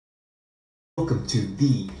Welcome to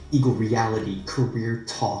the Eagle Realty Career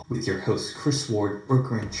Talk with your host, Chris Ward,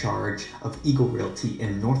 broker in charge of Eagle Realty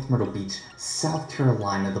in North Myrtle Beach, South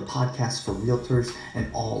Carolina, the podcast for realtors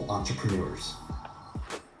and all entrepreneurs.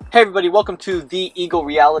 Hey everybody, welcome to the Eagle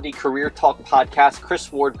Realty Career Talk podcast.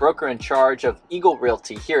 Chris Ward, broker in charge of Eagle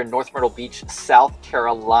Realty here in North Myrtle Beach, South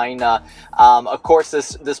Carolina. Of course,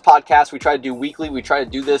 this podcast we try to do weekly. We try to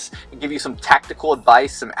do this and give you some tactical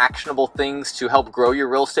advice, some actionable things to help grow your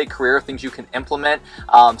real estate career, things you can implement,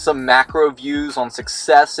 some macro views on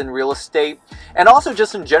success in real estate, and also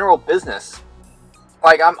just in general business.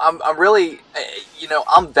 Like I'm really,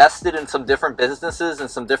 I'm vested in some different businesses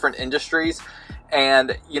and some different industries.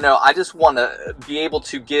 And, I just want to be able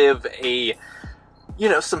to give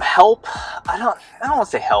some help. I don't want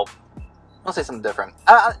to say help. I want to say something different.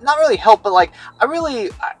 Not really help, but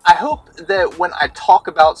I hope that when I talk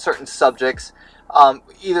about certain subjects,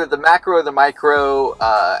 either the macro or the micro,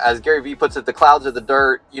 as Gary Vee puts it, the clouds or the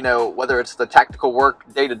dirt, whether it's the tactical work,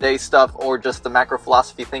 day-to-day stuff, or just the macro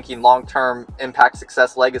philosophy thinking, long-term impact,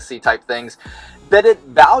 success, legacy type things, that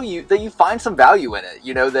you find some value in it,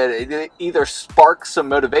 that it either sparks some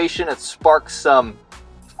motivation, it sparks some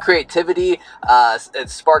creativity, it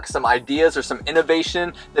sparks some ideas or some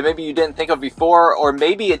innovation that maybe you didn't think of before, or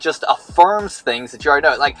maybe it just affirms things that you already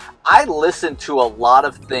know. Like, I listen to a lot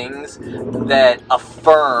of things that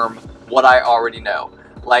affirm what I already know.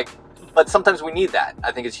 But sometimes we need that.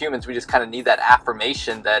 I think as humans, we just kind of need that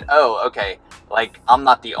affirmation that, oh, okay, I'm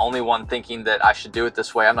not the only one thinking that I should do it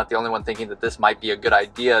this way. I'm not the only one thinking that this might be a good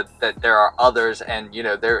idea, that there are others. And,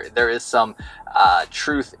 there is some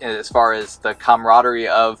truth as far as the camaraderie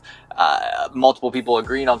of multiple people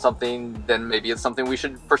agreeing on something, then maybe it's something we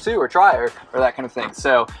should pursue or try or that kind of thing.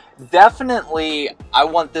 So definitely, I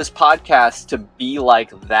want this podcast to be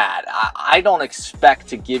like that. I don't expect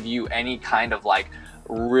to give you any kind of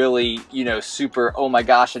really, super, oh my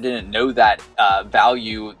gosh, I didn't know that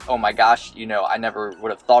value. Oh my gosh, I never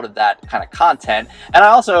would have thought of that kind of content. And I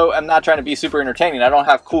also am not trying to be super entertaining. I don't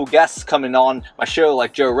have cool guests coming on my show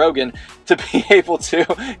like Joe Rogan to be able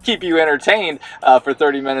to keep you entertained for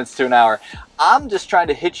 30 minutes to an hour. I'm just trying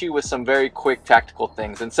to hit you with some very quick tactical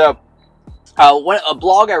things. And so a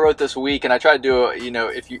blog I wrote this week, and I try to do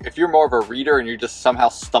if you're more of a reader and you just somehow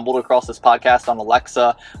stumbled across this podcast on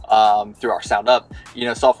Alexa through our Sound Up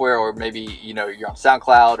software, or maybe you're on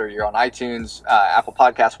SoundCloud or you're on iTunes, Apple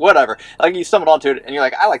Podcasts, whatever, you stumbled onto it and you're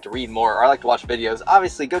like, I like to read more, or I like to watch videos.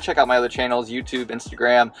 Obviously, go check out my other channels: YouTube,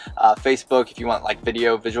 Instagram, Facebook, if you want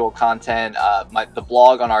visual content. The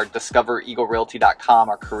blog on our discovereaglerealty.com,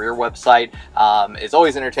 our career website, is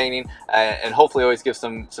always entertaining and hopefully always gives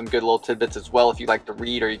some good little tidbits as well if you like to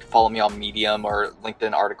read, or you can follow me on Medium or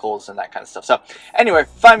LinkedIn articles and that kind of stuff. So anyway,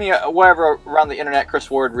 find me wherever around the internet: Chris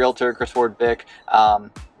Ward Realtor, Chris Ward Bick,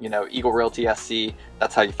 Eagle Realty SC.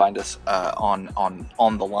 That's how you find us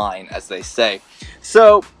on the line, as they say.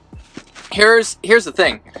 So here's the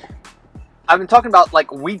thing. I've been talking about,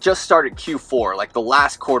 we just started Q4, the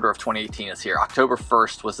last quarter of 2018 is here. October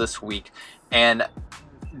 1st was this week, and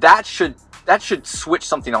that should switch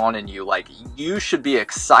something on in you. You should be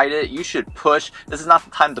excited. You should push. This is not the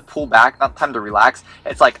time to pull back, not the time to relax.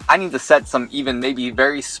 It's I need to set some even maybe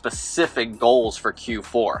very specific goals for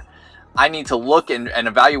Q4. I need to look and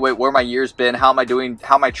evaluate where my year's been, how am I doing,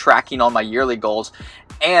 how am I tracking on my yearly goals.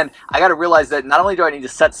 And I got to realize that not only do I need to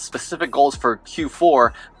set specific goals for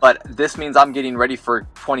Q4, but this means I'm getting ready for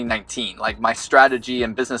 2019. My strategy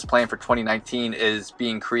and business plan for 2019 is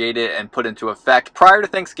being created and put into effect prior to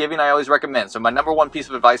Thanksgiving. I always recommend. So my number one piece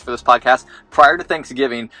of advice for this podcast: prior to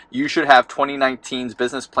Thanksgiving, you should have 2019's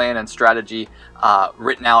business plan and strategy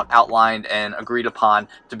written out, outlined, and agreed upon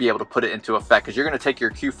to be able to put it into effect. Because you're going to take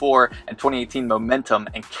your Q4 and 2018 momentum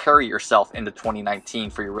and carry yourself into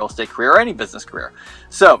 2019 for your real estate career or any business career.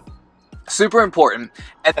 So super important.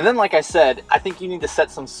 And then, like I said, I think you need to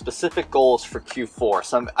set some specific goals for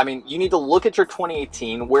Q4. You need to look at your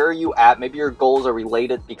 2018. Where are you at? Maybe your goals are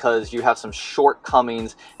related because you have some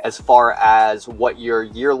shortcomings as far as what your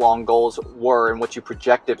year-long goals were and what you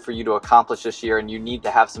projected for you to accomplish this year. And you need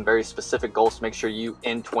to have some very specific goals to make sure you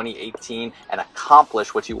end 2018 and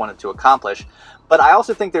accomplish what you wanted to accomplish. But I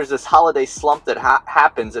also think there's this holiday slump that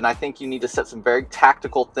happens, and I think you need to set some very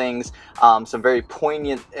tactical things, some very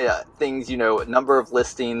poignant things, number of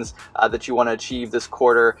listings that you want to achieve this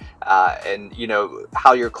quarter, and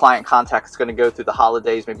how your client contact is going to go through the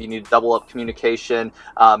holidays. Maybe you need to double up communication.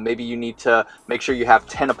 Maybe you need to make sure you have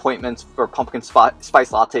 10 appointments for pumpkin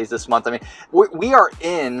spice lattes this month. We are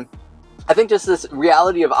in I think just this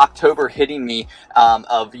reality of October hitting me,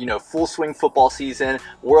 of, full swing football season,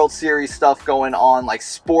 World Series stuff going on, like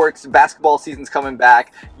sports, basketball season's coming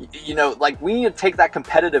back. Like we need to take that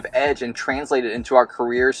competitive edge and translate it into our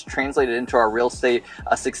careers, translate it into our real estate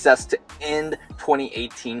success to end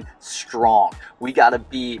 2018 strong. We got to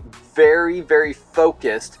be very, very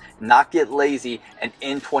focused, not get lazy, and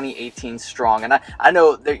end 2018 strong. And I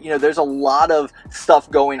know that, there's a lot of stuff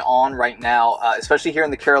going on right now, especially here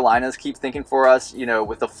in the Carolinas. Keep thinking for us,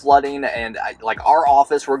 with the flooding and like our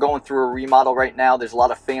office, we're going through a remodel right now. There's a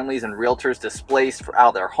lot of families and realtors displaced out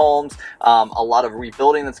of their homes. A lot of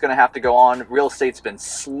rebuilding that's going to have to go on. Real estate's been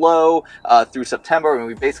slow through September, and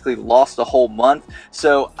we basically lost a whole month.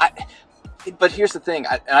 So but here's the thing,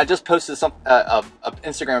 I just posted some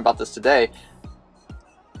Instagram about this today.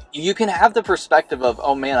 You can have the perspective of,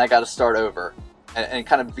 oh man, I got to start over, and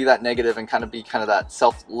kind of be that negative and kind of be kind of that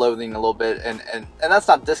self-loathing a little bit, and that's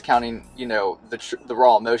not discounting, the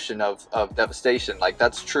raw emotion of devastation. Like,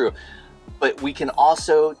 that's true. But we can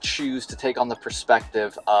also choose to take on the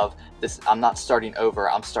perspective of this: I'm not starting over,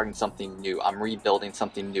 I'm starting something new, I'm rebuilding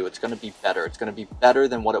something new. It's going to be better. It's going to be better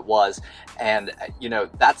than what it was. And,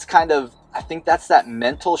 that's kind of, I think that's that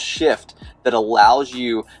mental shift that allows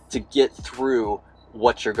you to get through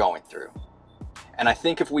what you're going through. And I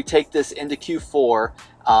think if we take this into Q4,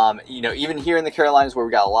 even here in the Carolinas where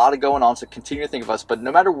we got a lot of going on, so continue to think of us, but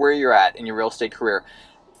no matter where you're at in your real estate career,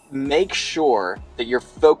 make sure that you're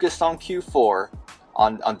focused on Q4,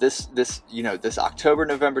 on this October,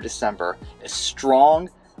 November, December is strong.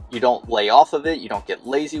 You don't lay off of it. You don't get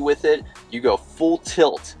lazy with it. You go full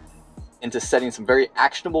tilt into setting some very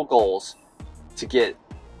actionable goals to get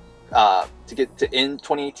to end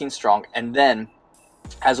 2018 strong. And then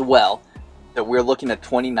as well, that we're looking at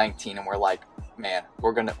 2019 and we're like, man,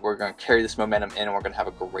 we're gonna carry this momentum in, and we're gonna have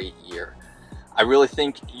a great year. I really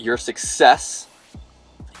think your success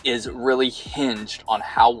is really hinged on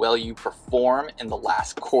how well you perform in the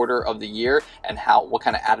last quarter of the year, and what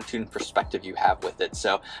kind of attitude and perspective you have with it.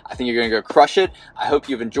 So I think you're going to go crush it. I hope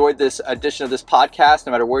you've enjoyed this edition of this podcast,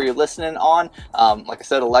 no matter where you're listening on. Like I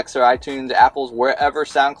said, Alexa, iTunes, Apple's, wherever,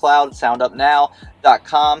 SoundCloud,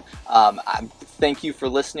 SoundUpNow.com. Thank you for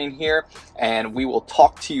listening here, and we will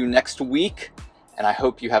talk to you next week. And I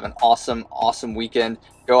hope you have an awesome, awesome weekend.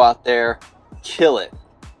 Go out there, kill it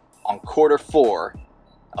on quarter 4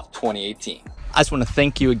 of 2018. I just want to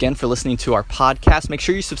thank you again for listening to our podcast. Make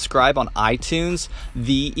sure you subscribe on iTunes,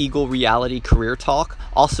 The Eagle Realty Career Talk.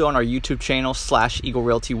 Also on our YouTube channel /Eagle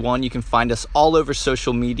Realty 1. You can find us all over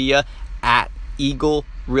social media at Eagle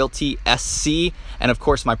Realty SC. And of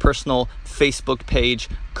course, my personal Facebook page,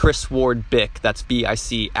 Chris Ward Bick. That's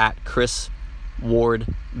BIC at Chris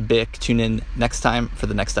Ward Bick. Tune in next time for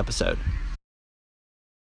the next episode.